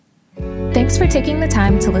Thanks for taking the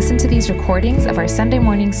time to listen to these recordings of our Sunday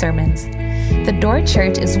morning sermons. The Door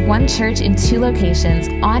Church is one church in two locations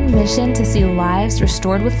on mission to see lives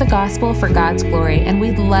restored with the gospel for God's glory, and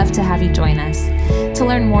we'd love to have you join us. To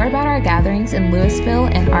learn more about our gatherings in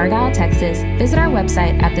Lewisville and Argyle, Texas, visit our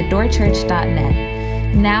website at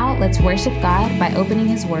thedoorchurch.net. Now, let's worship God by opening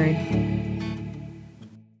His Word.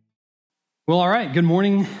 Well, all right. Good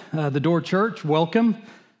morning, the Door Church. Welcome.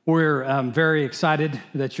 We're very excited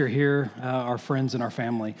that you're here, our friends and our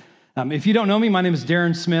family. If you don't know me, my name is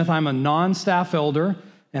Deron Smith. I'm a non-staff elder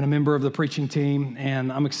and a member of the preaching team,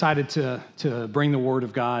 and I'm excited to bring the Word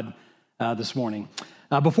of God this morning.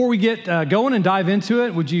 Before we get going and dive into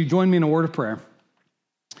it, would you join me in a word of prayer?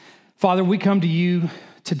 Father, we come to you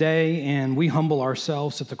today, and we humble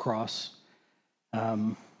ourselves at the cross.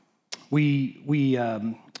 We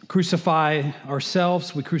crucify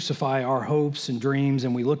ourselves, we crucify our hopes and dreams,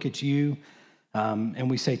 and we look at you, and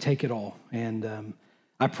we say, take it all. And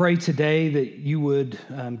I pray today that you would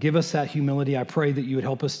give us that humility. I pray that you would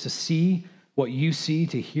help us to see what you see,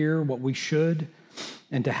 to hear what we should,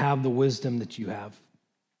 and to have the wisdom that you have.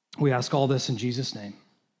 We ask all this in Jesus' name.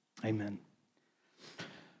 Amen.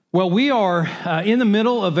 Well, we are in the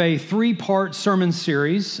middle of a 3-part sermon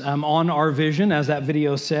series on our vision, as that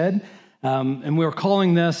video said. And we're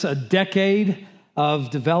calling this a decade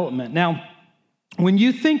of development. Now, when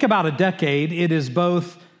you think about a decade, it is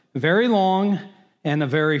both very long and a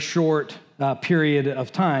very short period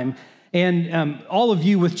of time. And all of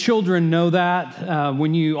you with children know that.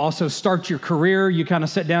 When you also start your career, you kind of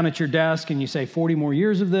sit down at your desk and you say 40 more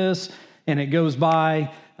years of this, and it goes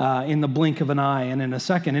by in the blink of an eye and in a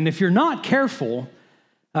second. And if you're not careful,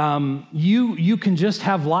 you can just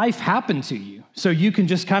have life happen to you. So you can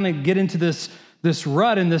just kind of get into this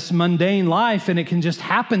rut in this mundane life, and it can just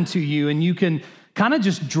happen to you, and you can kind of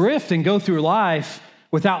just drift and go through life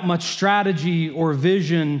without much strategy or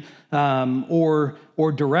vision or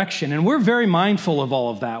direction. And we're very mindful of all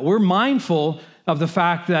of that. We're mindful of the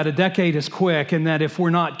fact that a decade is quick, and that if we're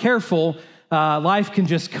not careful, life can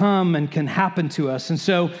just come and can happen to us. And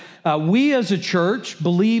so we as a church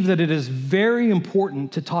believe that it is very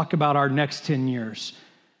important to talk about our next 10 years.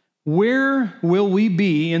 Where will we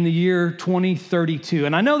be in the year 2032?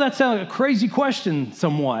 And I know that's a crazy question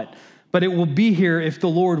somewhat, but it will be here if the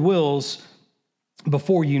Lord wills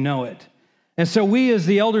before you know it. And so we as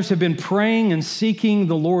the elders have been praying and seeking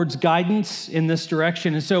the Lord's guidance in this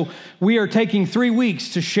direction. And so we are taking 3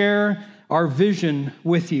 weeks to share our vision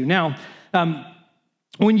with you. Now,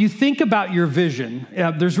 when you think about your vision,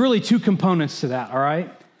 there's really 2 components to that, all right?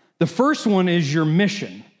 The first one is your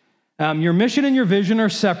mission. Your mission and your vision are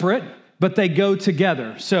separate, but they go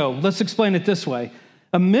together. So let's explain it this way.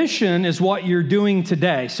 A mission is what you're doing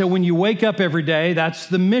today. So when you wake up every day, that's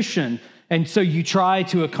the mission. And so you try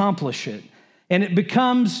to accomplish it. And it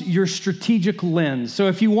becomes your strategic lens. So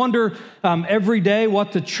if you wonder every day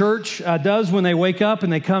what the church does when they wake up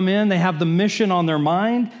and they come in, they have the mission on their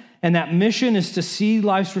mind. And that mission is to see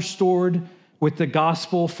lives restored with the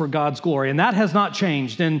gospel for God's glory. And that has not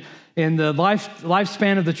changed. And in the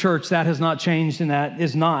lifespan of the church, that has not changed, and that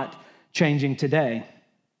is not changing today.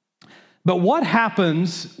 But what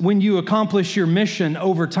happens when you accomplish your mission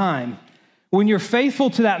over time? When you're faithful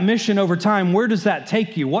to that mission over time, where does that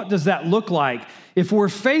take you? What does that look like? If we're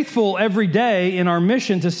faithful every day in our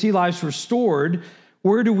mission to see lives restored,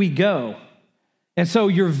 where do we go? And so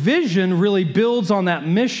your vision really builds on that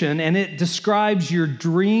mission, and it describes your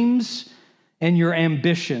dreams and your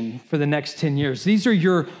ambition for the next 10 years. These are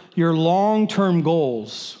your long-term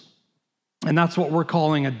goals, and that's what we're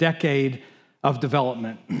calling a decade of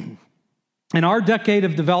development. In our decade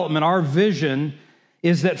of development, our vision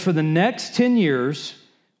is that for the next 10 years,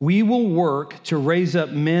 we will work to raise up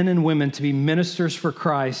men and women to be ministers for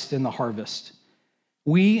Christ in the harvest.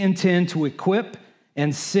 We intend to equip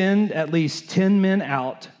and send at least 10 men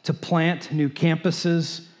out to plant new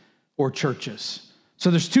campuses or churches. So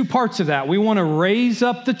there's 2 parts of that. We want to raise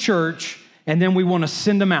up the church, and then we want to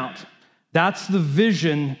send them out. That's the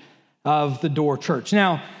vision of the Door Church.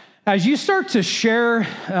 Now, as you start to share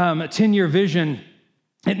a 10-year vision,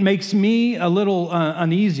 it makes me a little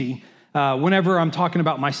uneasy whenever I'm talking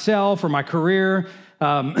about myself or my career.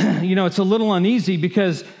 It's a little uneasy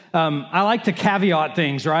because I like to caveat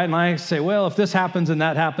things, right? And I say, well, if this happens and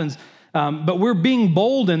that happens. But we're being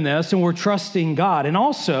bold in this, and we're trusting God. And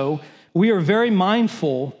also, we are very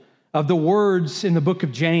mindful of the words in the book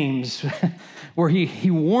of James where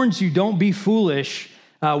he warns you, don't be foolish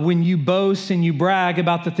when you boast and you brag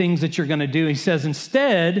about the things that you're going to do. He says,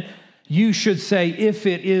 instead, you should say, if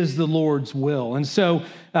it is the Lord's will. And so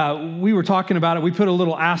we were talking about it. We put a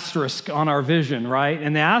little asterisk on our vision, right?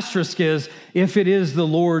 And the asterisk is, if it is the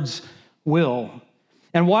Lord's will.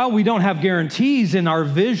 And while we don't have guarantees in our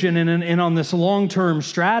vision and on this long-term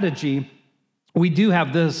strategy, we do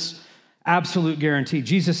have this absolute guarantee.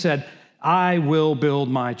 Jesus said, I will build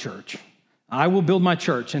my church. I will build my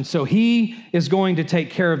church. And so he is going to take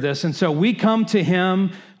care of this. And so we come to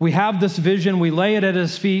him, we have this vision, we lay it at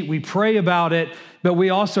his feet, we pray about it, but we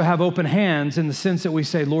also have open hands in the sense that we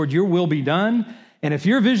say, Lord, your will be done. And if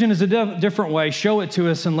your vision is a different way, show it to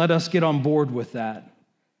us and let us get on board with that.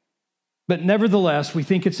 But nevertheless, we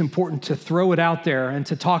think it's important to throw it out there and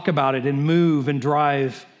to talk about it and move and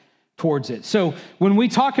drive towards it. So when we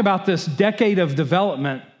talk about this decade of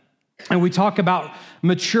development and we talk about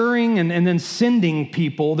maturing and then sending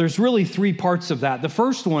people, there's really three parts of that. The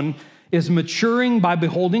first one is maturing by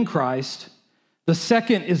beholding Christ. The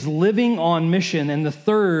second is living on mission. And the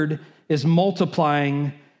third is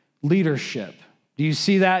multiplying leadership. Do you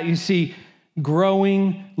see that? You see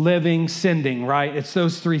growing, living, sending, right? It's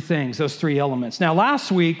those three things, those three elements. Now,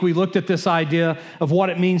 last week, we looked at this idea of what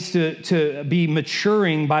it means to be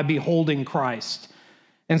maturing by beholding Christ.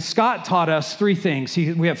 And Scott taught us three things.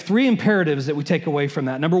 We have three imperatives that we take away from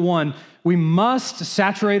that. Number one, we must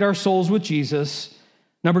saturate our souls with Jesus.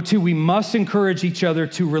 Number two, we must encourage each other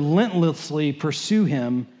to relentlessly pursue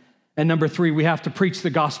him. And number three, we have to preach the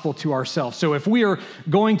gospel to ourselves. So if we are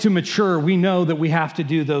going to mature, we know that we have to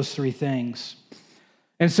do those three things.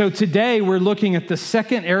 And so today we're looking at the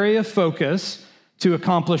second area of focus to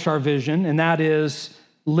accomplish our vision, and that is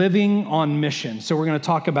living on mission. So we're going to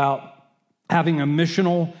talk about having a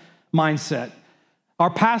missional mindset. Our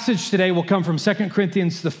passage today will come from 2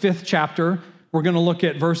 Corinthians, the 5th chapter. We're going to look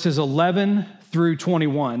at verses 11 through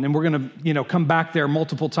 21, and we're going to, come back there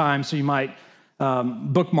multiple times, so you might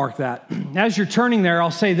bookmark that. As you're turning there, I'll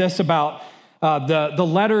say this about the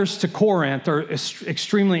letters to Corinth are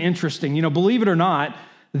extremely interesting. Believe it or not,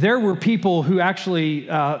 there were people who actually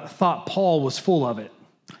thought Paul was full of it,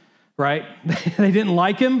 right? They didn't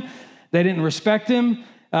like him. They didn't respect him.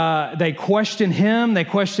 They questioned him. They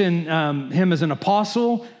questioned him as an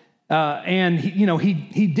apostle. And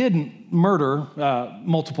he didn't murder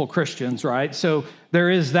multiple Christians, right? So there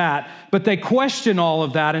is that. But they question all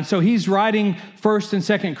of that. And so he's writing 1st and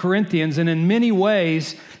 2nd Corinthians, and in many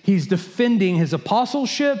ways, he's defending his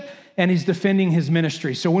apostleship and he's defending his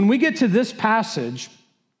ministry. So when we get to this passage,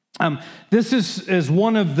 this is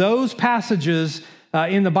one of those passages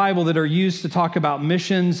in the Bible that are used to talk about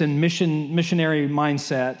missions and missionary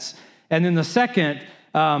mindsets. And then the second,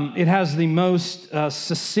 it has the most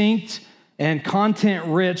succinct and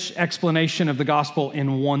content-rich explanation of the gospel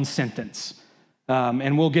in one sentence.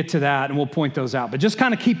 And we'll get to that and we'll point those out. But just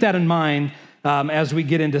kind of keep that in mind as we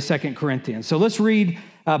get into 2 Corinthians. So let's read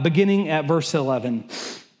beginning at verse 11.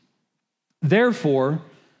 Therefore,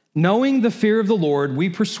 knowing the fear of the Lord, we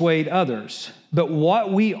persuade others. But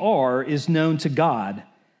what we are is known to God,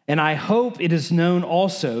 and I hope it is known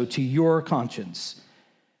also to your conscience.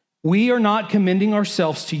 We are not commending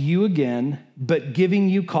ourselves to you again, but giving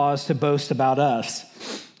you cause to boast about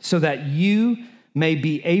us, so that you may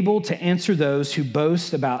be able to answer those who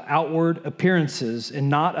boast about outward appearances and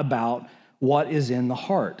not about what is in the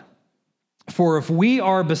heart. For if we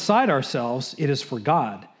are beside ourselves, it is for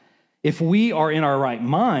God. If we are in our right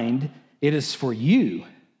mind, it is for you.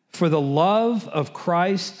 For the love of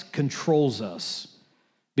Christ controls us,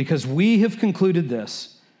 because we have concluded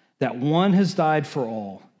this, that one has died for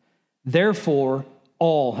all. Therefore,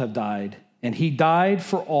 all have died, and he died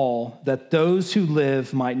for all, that those who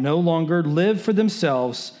live might no longer live for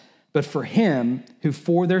themselves, but for him who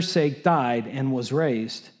for their sake died and was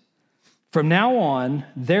raised. From now on,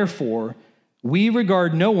 therefore, we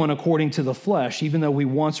regard no one according to the flesh, even though we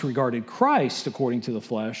once regarded Christ according to the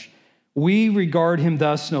flesh. We regard him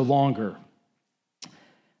thus no longer.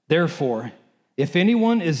 Therefore, if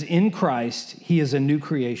anyone is in Christ, he is a new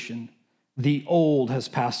creation. The old has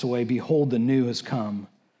passed away. Behold, the new has come.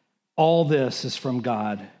 All this is from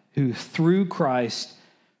God, who through Christ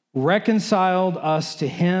reconciled us to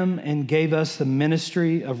him and gave us the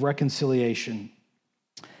ministry of reconciliation.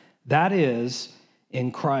 That is,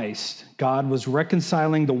 in Christ, God was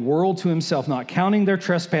reconciling the world to himself, not counting their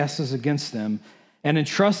trespasses against them, and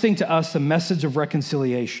entrusting to us the message of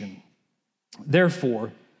reconciliation.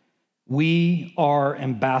 Therefore, we are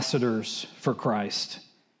ambassadors for Christ,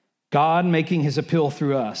 God making his appeal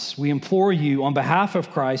through us. We implore you on behalf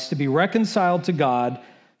of Christ to be reconciled to God.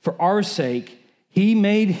 For our sake, he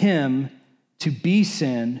made him to be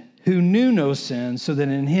sin who knew no sin, so that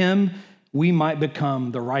in him we might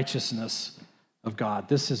become the righteousness of God.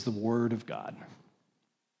 This is the word of God.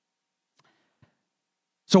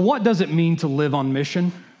 So what does it mean to live on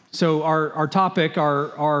mission? So our topic,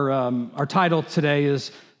 our title today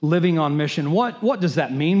is Living on Mission. What does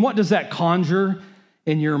that mean? What does that conjure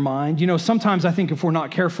in your mind? You know, sometimes I think if we're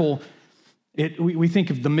not careful, we think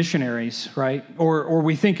of the missionaries, right? Or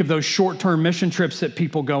we think of those short-term mission trips that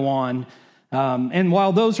people go on. And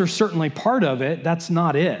while those are certainly part of it, that's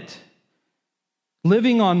not it.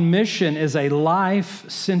 Living on mission is a life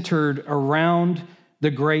centered around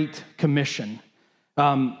the Great Commission.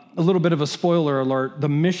 A little bit of a spoiler alert. The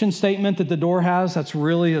mission statement that the door has, that's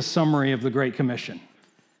really a summary of the Great Commission.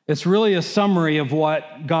 It's really a summary of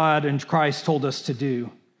what God and Christ told us to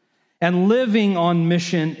do. And living on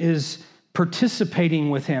mission is participating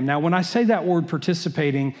with him. Now, when I say that word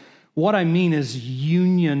participating, what I mean is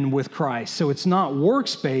union with Christ. So it's not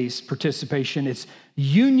works-based participation, it's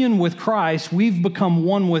union with Christ. We've become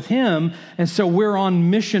one with him, and so we're on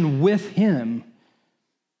mission with him.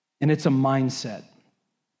 And it's a mindset.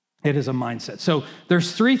 It is a mindset. So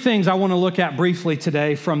there's three things I want to look at briefly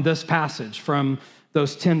today from this passage, from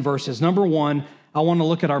those 10 verses. Number one, I want to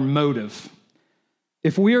look at our motive.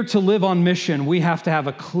 If we are to live on mission, we have to have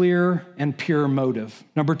a clear and pure motive.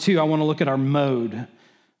 Number two, I want to look at our mode,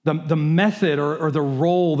 the method or the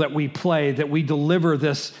role that we play, that we deliver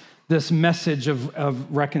this message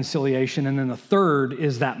of reconciliation. And then the third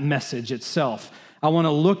is that message itself. I want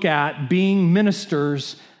to look at being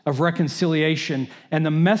ministers of reconciliation and the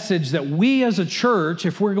message that we as a church,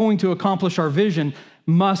 if we're going to accomplish our vision,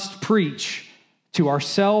 must preach to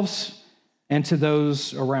ourselves and to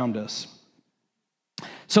those around us.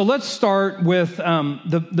 So let's start with at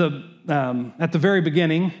the very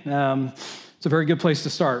beginning. It's a very good place to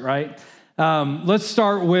start, right? Let's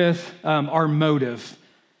start with our motive.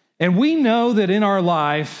 And we know that in our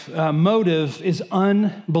life, motive is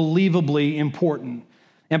unbelievably important.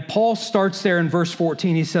 And Paul starts there in verse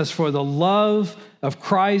 14. He says, "For the love of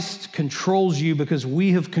Christ controls you, because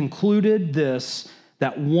we have concluded this,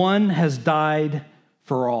 that one has died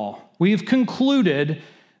for all." We have concluded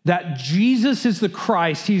that Jesus is the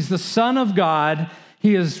Christ. He's the Son of God.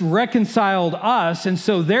 He has reconciled us. And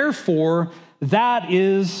so therefore, that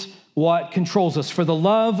is what controls us. For the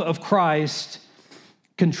love of Christ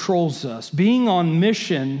controls us. Being on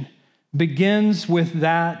mission begins with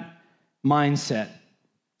that mindset.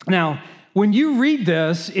 Now, when you read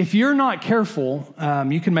this, if you're not careful,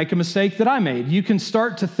 you can make a mistake that I made. You can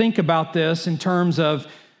start to think about this in terms of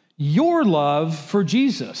your love for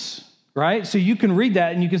Jesus, right? So you can read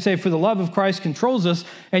that and you can say, for the love of Christ controls us,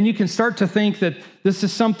 and you can start to think that this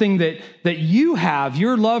is something that you have,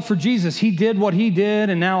 your love for Jesus. He did what he did,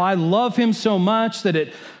 and now I love him so much that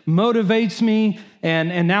it motivates me,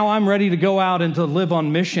 and now I'm ready to go out and to live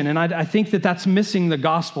on mission. And I think that that's missing the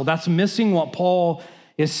gospel. That's missing what Paul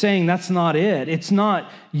is saying. That's not it. It's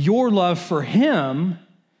not your love for him.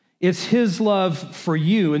 It's his love for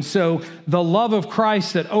you. And so the love of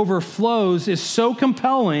Christ that overflows is so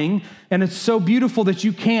compelling and it's so beautiful that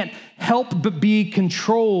you can't help but be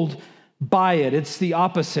controlled by it. It's the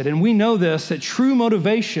opposite. And we know this, that true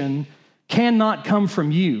motivation cannot come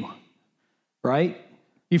from you, right?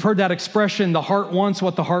 You've heard that expression, the heart wants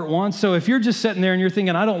what the heart wants. So if you're just sitting there and you're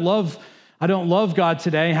thinking, I don't love God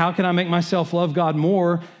today. How can I make myself love God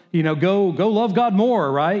more? You know, go love God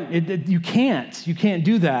more, right? You can't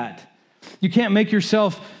do that. You can't make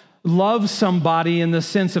yourself love somebody in the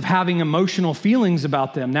sense of having emotional feelings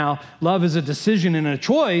about them. Now, love is a decision and a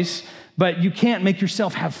choice, but you can't make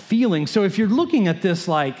yourself have feelings. So if you're looking at this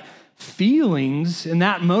like feelings and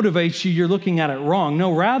that motivates you, you're looking at it wrong.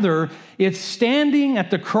 No, rather, it's standing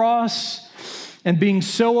at the cross and being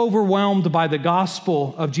so overwhelmed by the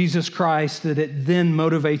gospel of Jesus Christ that it then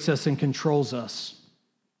motivates us and controls us.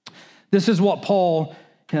 This is what Paul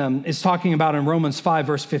is talking about in Romans 5,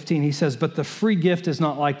 verse 15. He says, "But the free gift is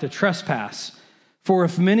not like the trespass. For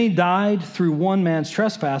if many died through one man's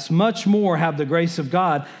trespass, much more have the grace of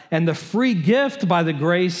God. And the free gift by the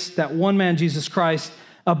grace that one man, Jesus Christ,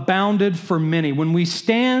 abounded for many." When we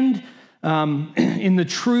stand in the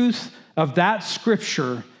truth of that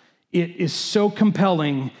scripture, it is so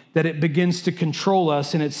compelling that it begins to control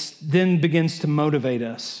us and it then begins to motivate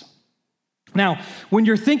us. Now, when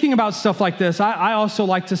you're thinking about stuff like this, I also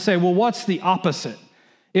like to say, well, what's the opposite?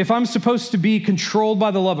 If I'm supposed to be controlled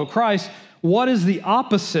by the love of Christ, what is the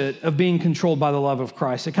opposite of being controlled by the love of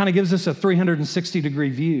Christ? It kind of gives us a 360-degree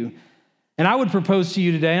view. And I would propose to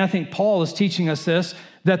you today, and I think Paul is teaching us this,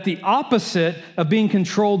 that the opposite of being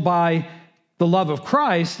controlled by the love of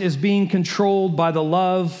Christ is being controlled by the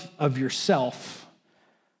love of yourself.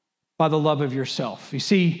 By the love of yourself. You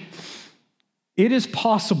see, it is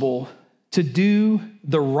possible to do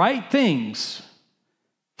the right things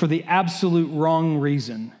for the absolute wrong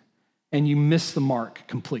reason, and you miss the mark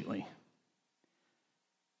completely.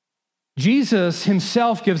 Jesus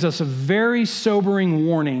himself gives us a very sobering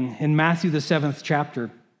warning in Matthew, the 7th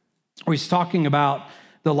chapter, where he's talking about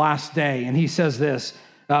the last day. And he says this,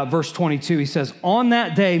 verse 22, he says, "On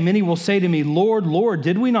that day, many will say to me, 'Lord, Lord,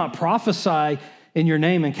 did we not prophesy in your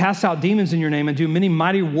name and cast out demons in your name and do many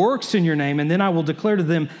mighty works in your name?' And then I will declare to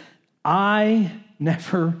them, 'I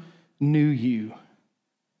never knew you.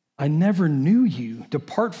 I never knew you.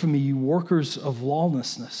 Depart from me, you workers of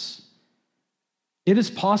lawlessness.'" It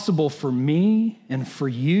is possible for me and for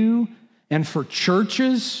you and for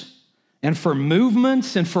churches and for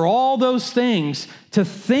movements and for all those things to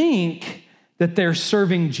think that they're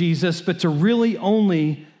serving Jesus, but to really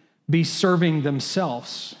only be serving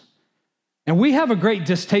themselves. And we have a great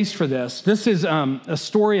distaste for this. This is a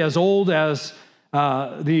story as old as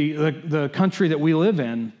the country that we live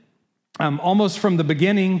in. Almost from the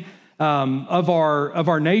beginning of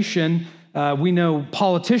our nation, we know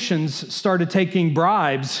politicians started taking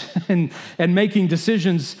bribes and making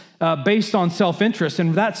decisions based on self-interest,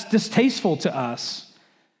 and that's distasteful to us.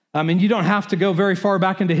 And you don't have to go very far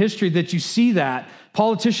back into history that you see that.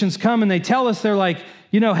 Politicians come and they tell us, they're like,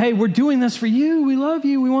 hey, we're doing this for you. We love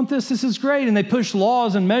you. We want this. This is great. And they push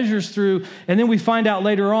laws and measures through, and then we find out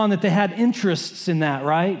later on that they had interests in that,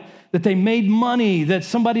 right? That they made money, that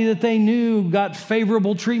somebody that they knew got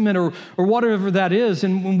favorable treatment or whatever that is.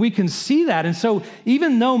 And when we can see that. And so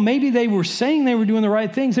even though maybe they were saying they were doing the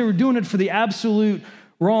right things, they were doing it for the absolute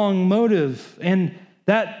wrong motive. And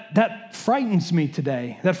that frightens me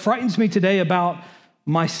today. That frightens me today about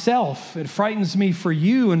myself. It frightens me for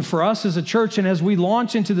you and for us as a church. And as we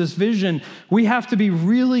launch into this vision, we have to be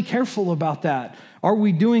really careful about that. Are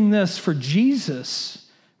we doing this for Jesus?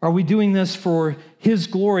 Are we doing this for his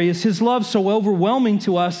glory? Is his love so overwhelming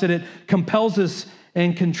to us that it compels us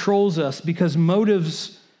and controls us? Because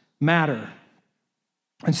motives matter.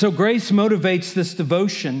 And so grace motivates this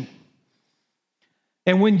devotion.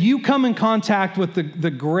 And when you come in contact with the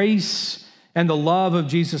grace and the love of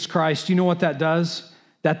Jesus Christ, you know what that does?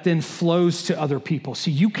 That then flows to other people. See,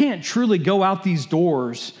 you can't truly go out these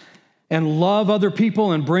doors and love other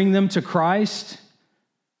people and bring them to Christ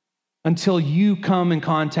until you come in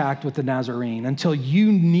contact with the Nazarene, until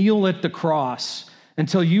you kneel at the cross,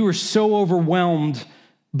 until you are so overwhelmed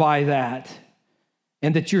by that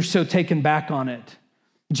and that you're so taken back on it.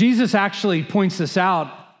 Jesus actually points this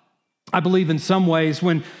out, I believe, in some ways.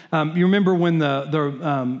 When you remember when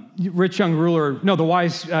the rich young ruler, the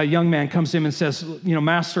wise young man comes to him and says,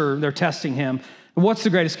 Master, they're testing him. What's the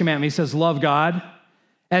greatest commandment? He says, love God.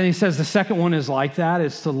 And he says the second one is like that.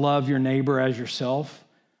 It's to love your neighbor as yourself.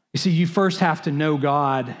 You see, you first have to know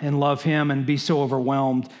God and love him and be so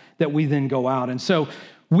overwhelmed that we then go out. And so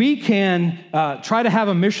we can try to have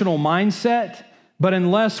a missional mindset, but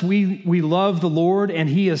unless we love the Lord and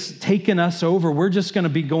he has taken us over, we're just going to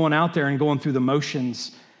be going out there and going through the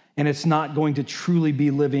motions, and it's not going to truly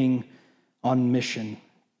be living on mission.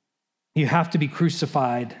 You have to be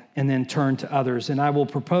crucified and then turn to others. And I will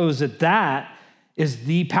propose that is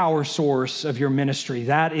the power source of your ministry.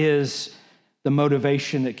 That is the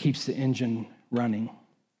motivation that keeps the engine running.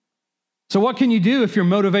 So what can you do if your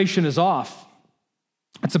motivation is off?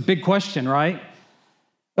 That's a big question, right?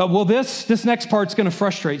 Well, this next part's going to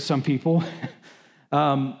frustrate some people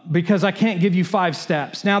because I can't give you 5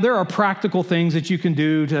 steps. Now, there are practical things that you can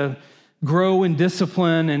do to grow in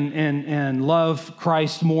discipline and love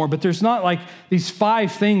Christ more, but there's not like these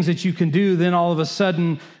 5 things that you can do, then all of a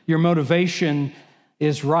sudden your motivation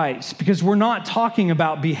is right. Because we're not talking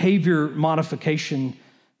about behavior modification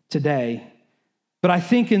today. But I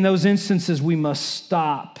think in those instances, we must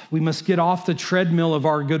stop. We must get off the treadmill of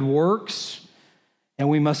our good works, and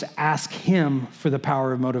we must ask him for the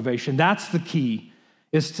power of motivation. That's the key,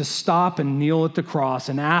 is to stop and kneel at the cross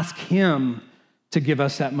and ask him to give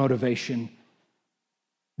us that motivation.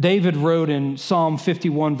 David wrote in Psalm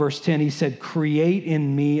 51, verse 10, he said, "Create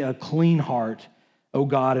in me a clean heart, O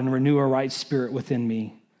God, and renew a right spirit within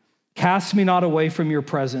me. Cast me not away from your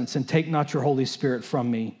presence, and take not your Holy Spirit from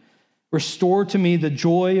me. Restore to me the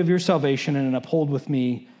joy of your salvation, and uphold with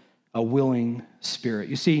me a willing spirit."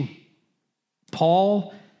 You see,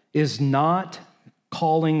 Paul is not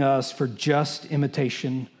calling us for just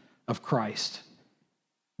imitation of Christ,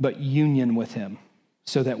 but union with him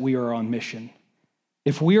so that we are on mission.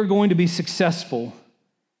 If we are going to be successful,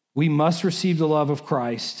 we must receive the love of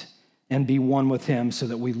Christ and be one with him so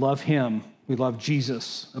that we love him, we love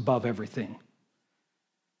Jesus above everything.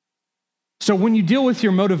 So when you deal with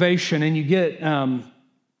your motivation and you get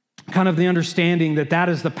kind of the understanding that that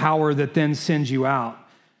is the power that then sends you out,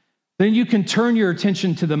 then you can turn your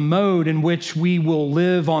attention to the mode in which we will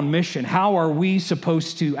live on mission. How are we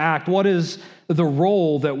supposed to act? What is the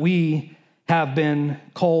role that we have been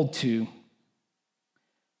called to?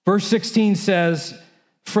 Verse 16 says,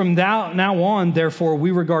 from now on, therefore,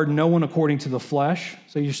 we regard no one according to the flesh.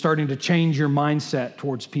 So you're starting to change your mindset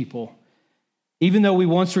towards people. Even though we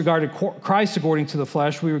once regarded Christ according to the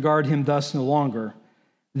flesh, we regard him thus no longer.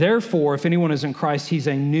 Therefore, if anyone is in Christ, he's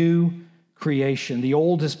a new creation. The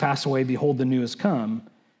old has passed away, behold, the new has come.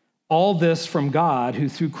 All this from God, who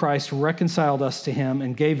through Christ reconciled us to him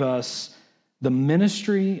and gave us the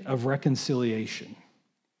ministry of reconciliation.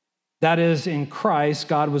 That is, in Christ,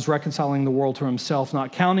 God was reconciling the world to himself,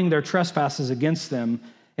 not counting their trespasses against them,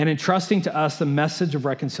 and entrusting to us the message of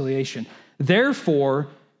reconciliation. Therefore,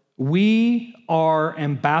 we are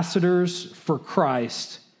ambassadors for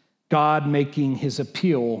Christ, God making his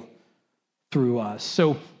appeal through us.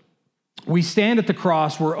 So we stand at the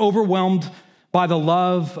cross. We're overwhelmed by the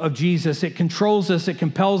love of Jesus. It controls us. It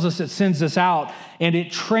compels us. It sends us out. And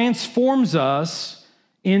it transforms us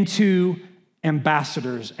into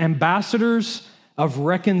ambassadors of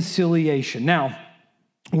reconciliation. Now,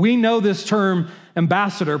 we know this term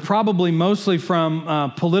ambassador probably mostly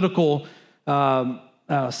from political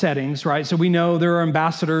settings, right? So we know there are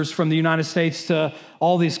ambassadors from the United States to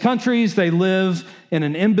all these countries. They live in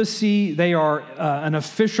an embassy. They are an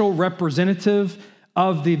official representative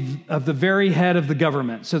of the very head of the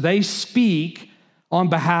government. So they speak on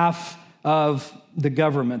behalf of the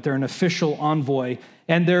government. They're an official envoy.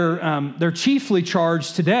 And they're chiefly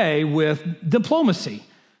charged today with diplomacy.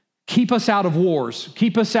 Keep us out of wars.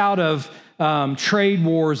 Keep us out of trade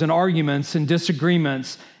wars and arguments and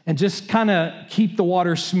disagreements, and just kind of keep the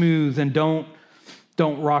water smooth and don't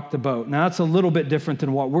rock the boat. Now, that's a little bit different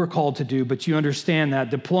than what we're called to do, but you understand that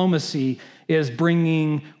diplomacy is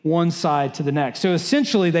bringing one side to the next. So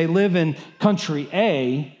essentially, they live in country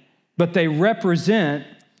A, but they represent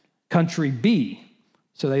country B.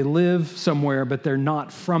 So they live somewhere, but they're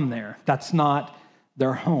not from there. That's not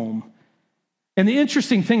their home. And the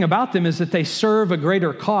interesting thing about them is that they serve a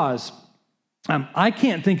greater cause. I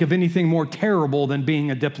can't think of anything more terrible than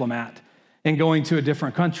being a diplomat and going to a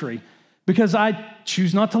different country, because I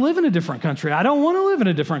choose not to live in a different country. I don't want to live in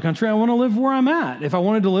a different country. I want to live where I'm at. If I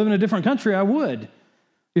wanted to live in a different country, I would.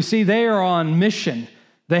 You see, they are on mission.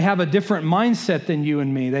 They have a different mindset than you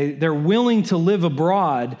and me. They're willing to live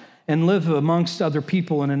abroad and live amongst other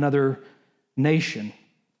people in another nation.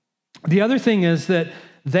 The other thing is that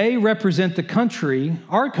they represent the country,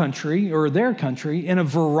 our country, or their country, in a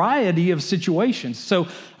variety of situations. So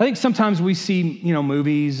I think sometimes we see,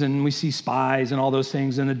 movies and we see spies and all those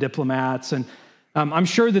things and the diplomats, and I'm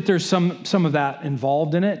sure that there's some of that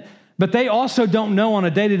involved in it. But they also don't know on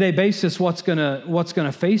a day-to-day basis what's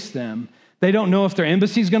gonna face them. They don't know if their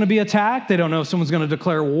embassy is going to be attacked. They don't know if someone's going to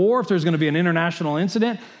declare war, if there's going to be an international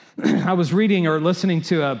incident. I was reading or listening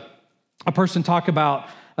to a person talk about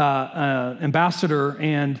ambassador,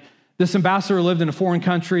 and this ambassador lived in a foreign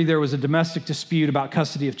country. There was a domestic dispute about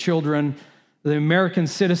custody of children. The American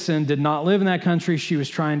citizen did not live in that country. She was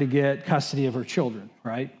trying to get custody of her children,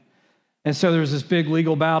 right? And so there was this big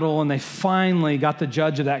legal battle, and they finally got the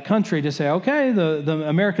judge of that country to say, okay, the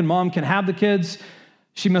American mom can have the kids.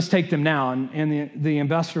 She must take them now. And the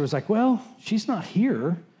ambassador was like, well, she's not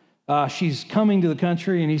here. She's coming to the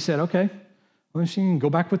country. And he said, okay, well, she can go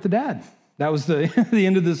back with the dad. That was the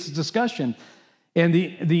end of this discussion. And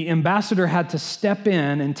the ambassador had to step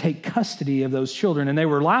in and take custody of those children. And they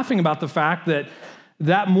were laughing about the fact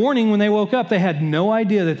that morning when they woke up, they had no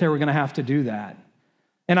idea that they were going to have to do that.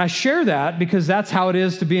 And I share that because that's how it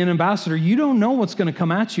is to be an ambassador. You don't know what's going to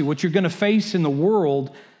come at you, what you're going to face in the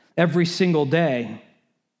world every single day.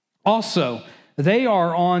 Also, they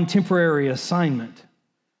are on temporary assignment.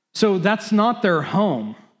 So that's not their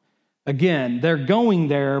home. Again, they're going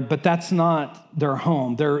there, but that's not their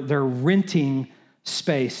home. They're renting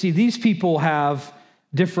space. See, these people have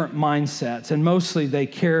different mindsets, and mostly they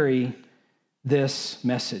carry this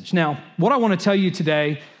message. Now, what I want to tell you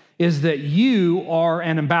today is that you are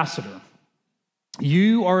an ambassador.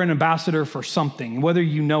 You are an ambassador for something, whether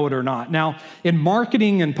you know it or not. Now, in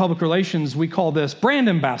marketing and public relations, we call this brand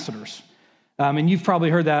ambassadors. And you've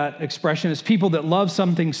probably heard that expression. It's people that love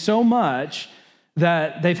something so much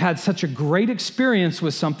that they've had such a great experience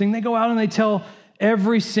with something, they go out and they tell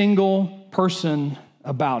every single person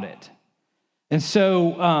about it. And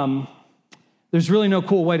so there's really no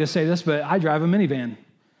cool way to say this, but I drive a minivan.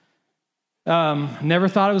 Never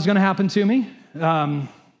thought it was going to happen to me.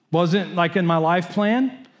 Wasn't like in my life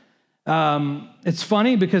plan. It's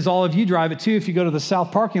funny because all of you drive it too. If you go to the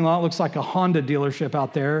south parking lot, it looks like a Honda dealership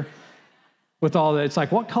out there with all that. It's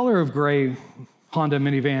like, what color of gray Honda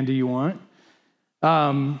minivan do you want?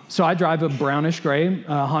 So I drive a brownish gray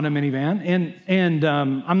Honda minivan, and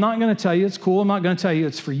I'm not going to tell you it's cool. I'm not going to tell you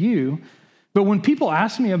it's for you. But when people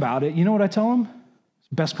ask me about it, you know what I tell them? It's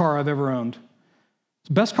the best car I've ever owned. It's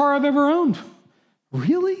the best car I've ever owned.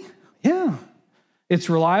 Really? Yeah. It's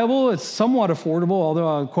reliable. It's somewhat affordable, although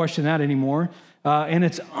I don't question that anymore. And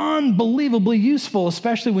it's unbelievably useful,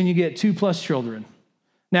 especially when you get 2+ children.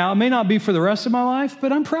 Now, it may not be for the rest of my life,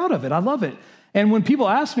 but I'm proud of it. I love it. And when people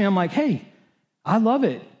ask me, I'm like, hey, I love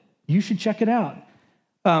it. You should check it out.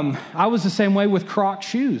 I was the same way with Crocs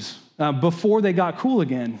shoes before they got cool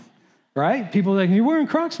again, right? People are like, you're wearing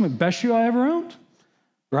Crocs? I'm like, best shoe I ever owned,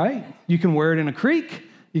 right? You can wear it in a creek.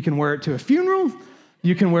 You can wear it to a funeral.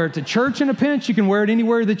 You can wear it to church in a pinch. You can wear it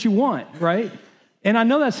anywhere that you want, right? And I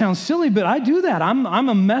know that sounds silly, but I do that. I'm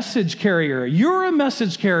a message carrier. You're a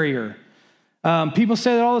message carrier. People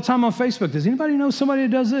say that all the time on Facebook. Does anybody know somebody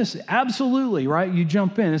that does this? Absolutely, right? You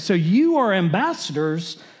jump in. And so you are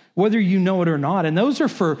ambassadors, whether you know it or not. And those are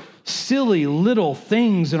for silly little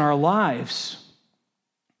things in our lives.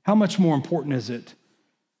 How much more important is it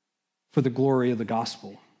for the glory of the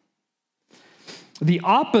gospel? The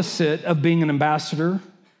opposite of being an ambassador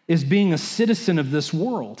is being a citizen of this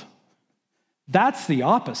world. That's the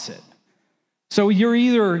opposite. So you're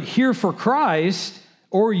either here for Christ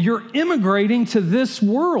or you're immigrating to this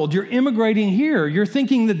world. You're immigrating here. You're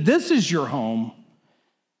thinking that this is your home.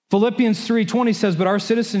 Philippians 3:20 says, but our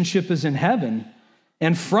citizenship is in heaven,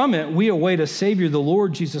 and from it we await a Savior, the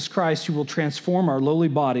Lord Jesus Christ, who will transform our lowly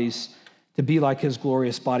bodies to be like his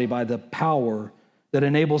glorious body by the power that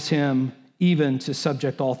enables him even to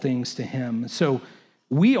subject all things to him. So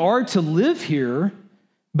we are to live here,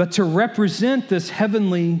 but to represent this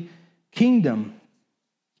heavenly kingdom.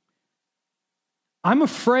 I'm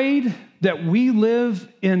afraid that we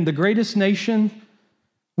live in the greatest nation.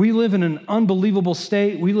 We live in an unbelievable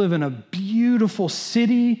state. We live in a beautiful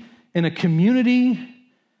city, in a community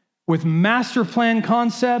with master plan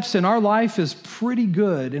concepts, and our life is pretty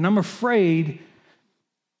good. And I'm afraid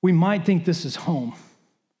we might think this is home.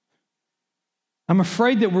 I'm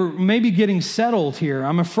afraid that we're maybe getting settled here.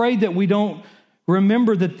 I'm afraid that we don't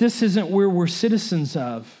remember that this isn't where we're citizens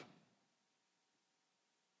of.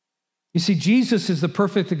 You see, Jesus is the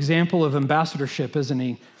perfect example of ambassadorship, isn't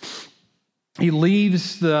he? He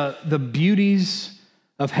leaves the beauties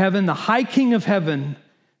of heaven. The high king of heaven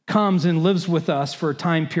comes and lives with us for a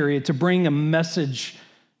time period to bring a message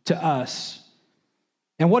to us.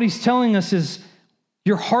 And what he's telling us is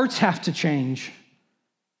your hearts have to change.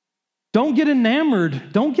 Don't get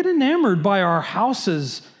enamored. Don't get enamored by our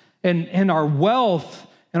houses and our wealth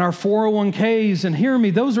and our 401ks. And hear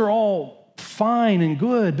me, those are all fine and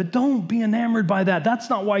good, but don't be enamored by that. That's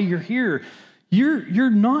not why you're here. You're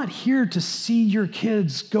not here to see your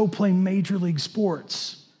kids go play major league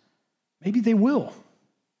sports. Maybe they will.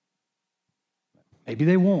 Maybe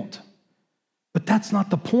they won't. But that's not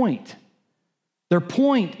the point. Their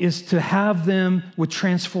point is to have them with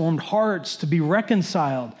transformed hearts, to be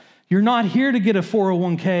reconciled. You're not here to get a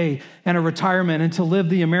 401k and a retirement and to live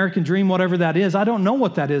the American dream, whatever that is. I don't know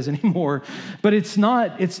what that is anymore, but it's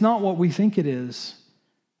not what we think it is.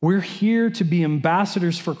 We're here to be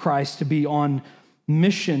ambassadors for Christ, to be on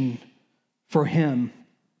mission for him.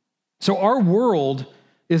 So our world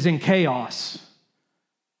is in chaos.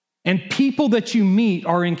 And people that you meet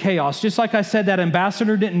are in chaos. Just like I said, that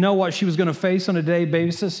ambassador didn't know what she was going to face on a daily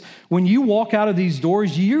basis. When you walk out of these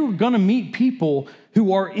doors, you're going to meet people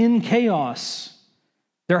who are in chaos.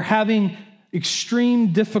 They're having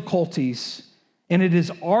extreme difficulties. And it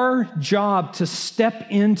is our job to step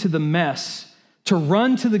into the mess, to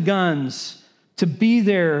run to the guns, to be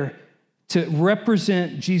there to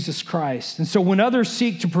represent Jesus Christ. And so when others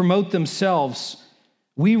seek to promote themselves,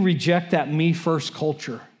 we reject that me first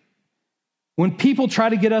culture. When people try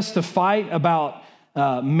to get us to fight about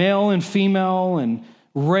male and female and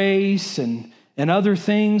race and other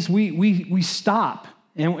things, we stop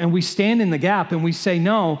and we stand in the gap and we say,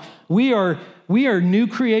 no, we are new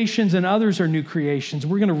creations and others are new creations.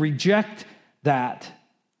 We're going to reject that.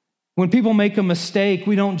 When people make a mistake,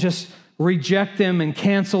 we don't just reject them and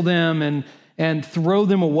cancel them and throw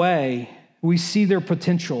them away. We see their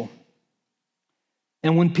potential.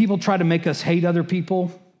 And when people try to make us hate other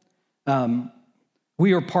people,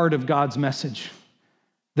 we are part of God's message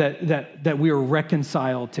that we are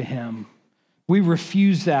reconciled to him. We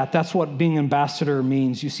refuse that. That's what being ambassador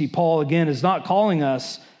means. You see, Paul, again, is not calling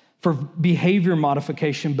us for behavior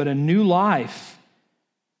modification, but a new life,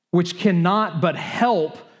 which cannot but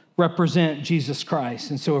help represent Jesus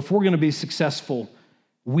Christ. And so if we're going to be successful,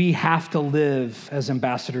 we have to live as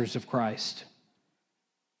ambassadors of Christ.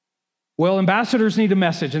 Well, ambassadors need a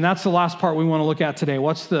message, and that's the last part we want to look at today.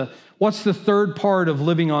 What's the third part of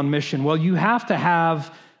living on mission? Well, you have to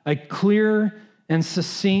have a clear and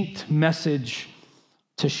succinct message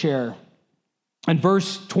to share. And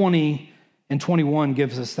verse 20 and 21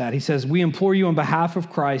 gives us that. He says, we implore you on behalf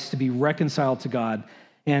of Christ to be reconciled to God.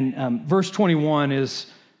 And verse 21 is,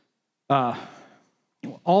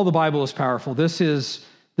 all the Bible is powerful. This is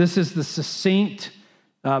the succinct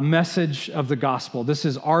message of the gospel. This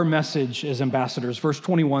is our message as ambassadors. Verse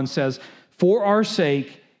 21 says, for our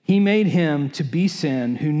sake, he made him to be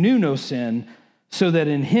sin who knew no sin, so that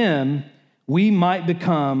in him we might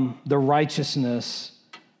become the righteousness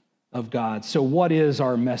of God. So what is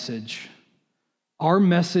our message? Our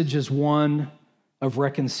message is one of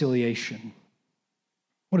reconciliation.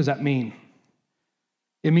 What does that mean?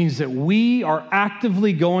 It means that we are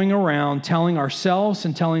actively going around telling ourselves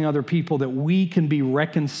and telling other people that we can be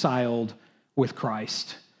reconciled with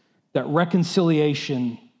Christ, that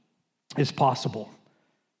reconciliation is possible.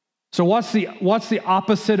 So what's the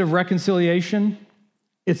opposite of reconciliation?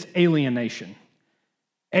 It's alienation.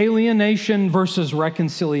 Alienation versus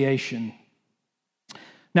reconciliation.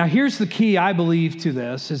 Now, here's the key, I believe, to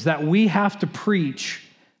this, is that we have to preach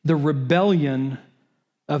the rebellion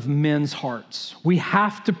of men's hearts. We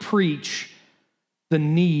have to preach the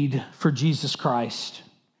need for Jesus Christ.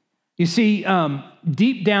 You see,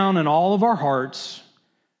 deep down in all of our hearts,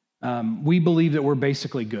 we believe that we're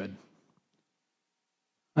basically good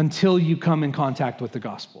until you come in contact with the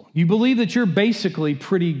gospel. You believe that you're basically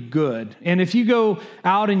pretty good. And if you go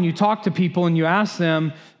out and you talk to people and you ask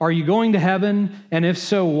them, are you going to heaven? And if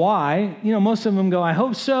so, why? Most of them go, I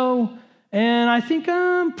hope so. And I think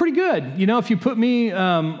I'm pretty good. If you put me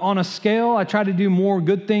on a scale, I try to do more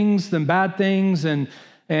good things than bad things. And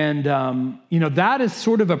that is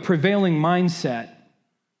sort of a prevailing mindset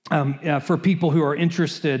for people who are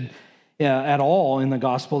interested at all in the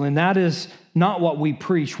gospel. And that is not what we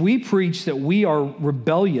preach. We preach that we are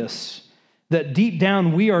rebellious, that deep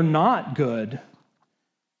down we are not good.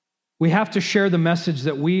 We have to share the message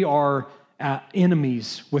that we are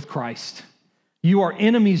enemies with Christ. You are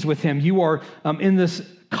enemies with him. You are in this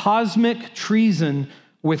cosmic treason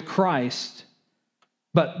with Christ.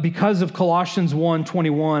 But because of Colossians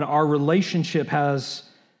 1:21, our relationship has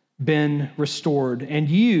been restored. And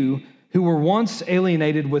you, who were once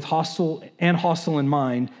alienated with hostile in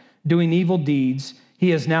mind, doing evil deeds,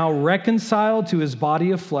 he is now reconciled to his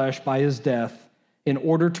body of flesh by his death in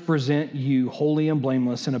order to present you holy and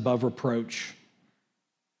blameless and above reproach.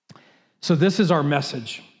 So this is our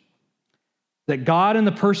message. That God in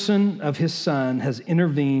the person of his Son has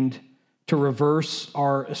intervened to reverse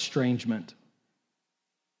our estrangement.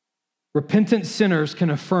 Repentant sinners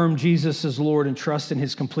can affirm Jesus as Lord and trust in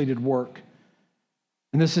his completed work.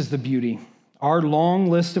 And this is the beauty. Our long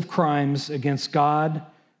list of crimes against God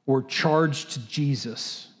were charged to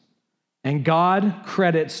Jesus. And God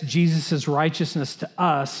credits Jesus' righteousness to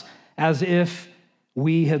us as if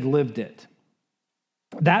we had lived it.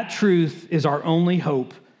 That truth is our only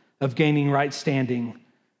hope of gaining right standing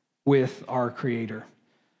with our Creator.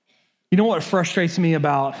 You know what frustrates me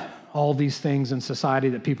about all these things in society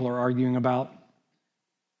that people are arguing about?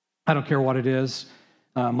 I don't care what it is.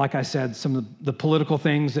 Like I said, some of the political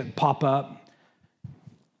things that pop up,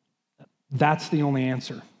 that's the only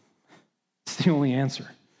answer. It's the only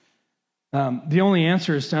answer. The only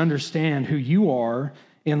answer is to understand who you are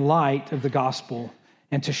in light of the gospel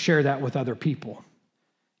and to share that with other people.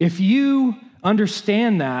 If you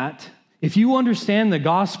understand that, if you understand the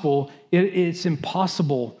gospel, it's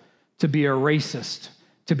impossible to be a racist,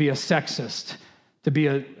 to be a sexist, to be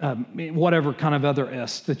a whatever kind of other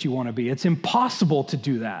ist that you want to be. It's impossible to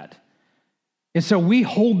do that. And so we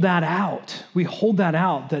hold that out. We hold that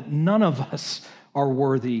out that none of us are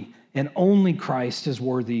worthy and only Christ is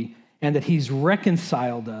worthy and that he's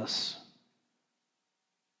reconciled us.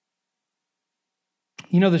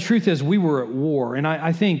 The truth is we were at war. And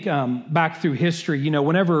I think back through history,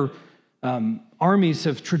 whenever armies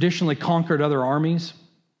have traditionally conquered other armies,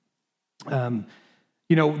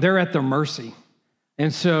 they're at their mercy.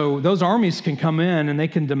 And so those armies can come in and they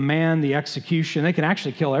can demand the execution. They can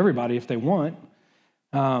actually kill everybody if they want.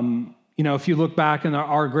 If you look back in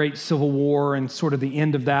our great Civil War and sort of the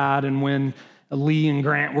end of that, and when Lee and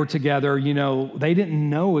Grant were together, they didn't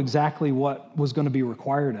know exactly what was going to be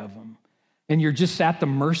required of them. And you're just at the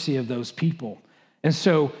mercy of those people. And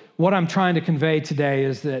so what I'm trying to convey today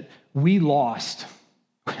is that we lost.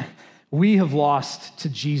 We have lost to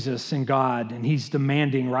Jesus and God, and he's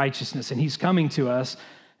demanding righteousness, and he's coming to us.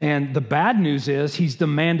 And the bad news is he's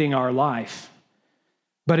demanding our life.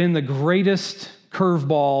 But in the greatest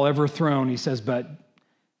curveball ever thrown, he says, but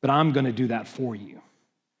I'm going to do that for you.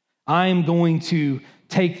 I'm going to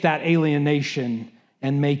take that alienation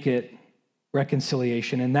and make it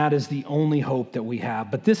reconciliation. And that is the only hope that we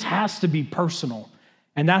have. But this has to be personal.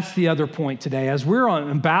 And that's the other point today. As we're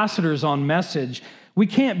ambassadors on message, we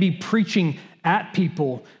can't be preaching at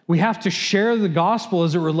people. We have to share the gospel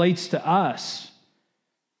as it relates to us.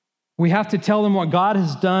 We have to tell them what God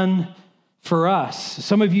has done for us.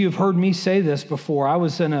 Some of you have heard me say this before. I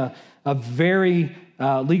was in a very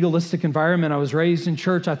legalistic environment. I was raised in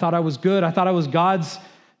church. I thought I was good. I thought I was God's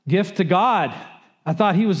gift to God. I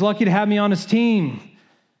thought he was lucky to have me on his team,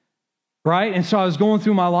 right? And so I was going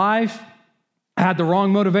through my life. I had the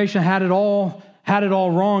wrong motivation, had it all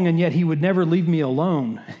wrong, and yet he would never leave me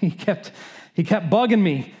alone. He kept bugging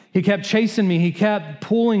me. He kept chasing me. He kept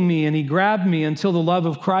pulling me, and he grabbed me until the love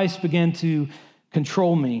of Christ began to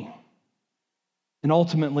control me. And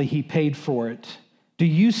ultimately, he paid for it. Do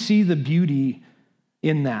you see the beauty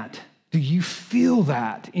in that? Do you feel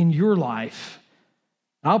that in your life?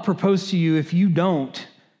 I'll propose to you, if you don't,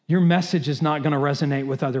 your message is not going to resonate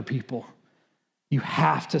with other people. You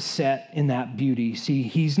have to set in that beauty. See,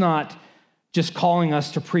 he's not just calling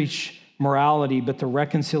us to preach morality, but the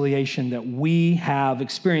reconciliation that we have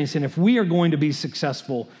experienced. And if we are going to be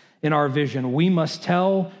successful in our vision, we must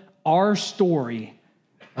tell our story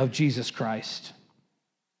of Jesus Christ.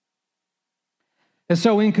 And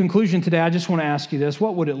so in conclusion today, I just want to ask you this.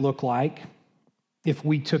 What would it look like if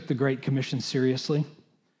we took the Great Commission seriously?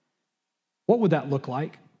 What would that look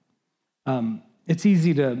like? It's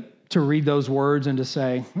easy to read those words and to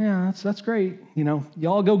say, yeah, that's great. You know,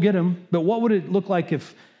 y'all go get them. But what would it look like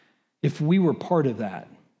if we were part of that?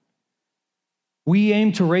 We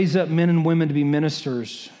aim to raise up men and women to be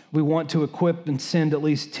ministers. We want to equip and send at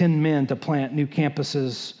least 10 men to plant new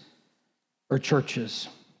campuses or churches.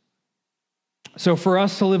 So for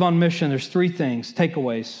us to live on mission, there's 3 things,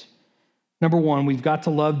 takeaways. Number 1, we've got to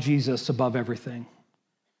love Jesus above everything.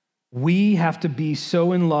 We have to be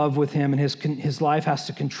so in love with him, and his life has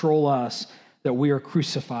to control us that we are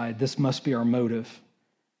crucified. This must be our motive.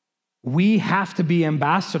 We have to be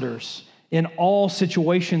ambassadors in all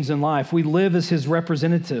situations in life. We live as his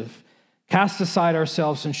representative. Cast aside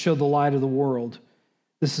ourselves and show the light of the world.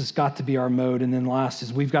 This has got to be our mode. And then last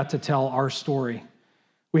is we've got to tell our story.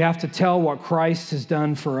 We have to tell what Christ has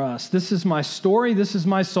done for us. This is my story. This is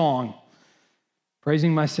my song.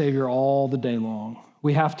 Praising my Savior all the day long.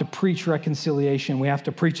 We have to preach reconciliation. We have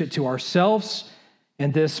to preach it to ourselves,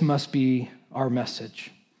 and this must be our message.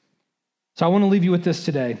 So I want to leave you with this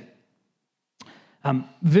today.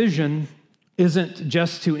 Vision isn't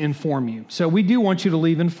just to inform you. So we do want you to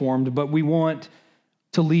leave informed, but we want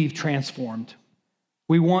to leave transformed.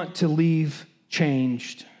 We want to leave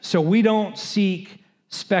changed. So we don't seek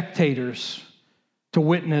spectators to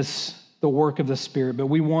witness the work of the Spirit, but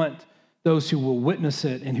we want those who will witness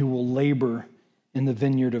it and who will labor in the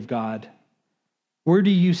vineyard of God. Where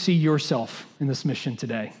do you see yourself in this mission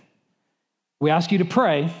today? We ask you to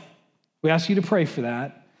pray. We ask you to pray for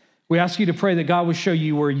that. We ask you to pray that God would show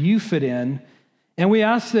you where you fit in, and we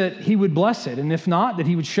ask that he would bless it, and if not, that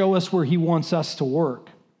he would show us where he wants us to work.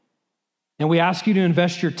 And we ask you to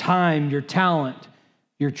invest your time, your talent,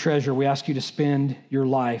 your treasure. We ask you to spend your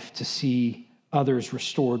life to see others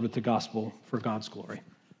restored with the gospel for God's glory.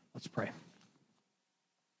 Let's pray.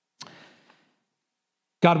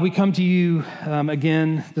 God, we come to you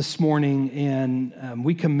again this morning, and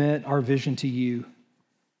we commit our vision to you.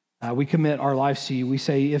 We commit our lives to you. We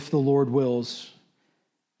say, if the Lord wills.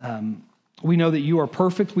 We know that you are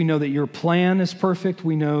perfect. We know that your plan is perfect.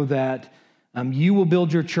 We know that you will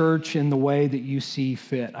build your church in the way that you see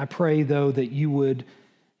fit. I pray, though, that you would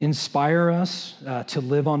inspire us to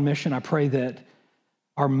live on mission. I pray that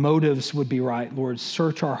our motives would be right. Lord,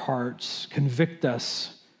 search our hearts. Convict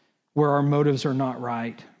us where our motives are not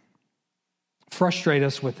right. Frustrate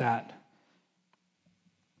us with that.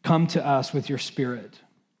 Come to us with your Spirit.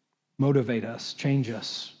 Motivate us, change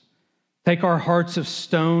us. Take our hearts of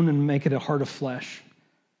stone and make it a heart of flesh.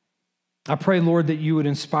 I pray, Lord, that you would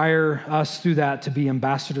inspire us through that to be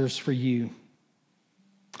ambassadors for you.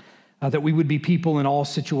 That we would be people in all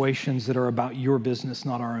situations that are about your business,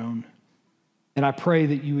 not our own. And I pray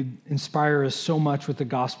that you would inspire us so much with the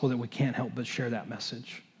gospel that we can't help but share that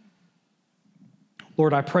message.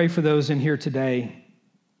 Lord, I pray for those in here today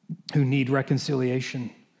who need reconciliation.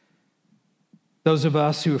 Those of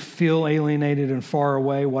us who feel alienated and far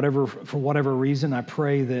away, for whatever reason, I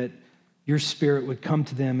pray that your Spirit would come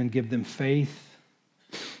to them and give them faith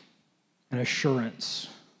and assurance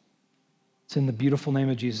It's in the beautiful name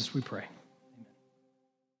of Jesus we pray.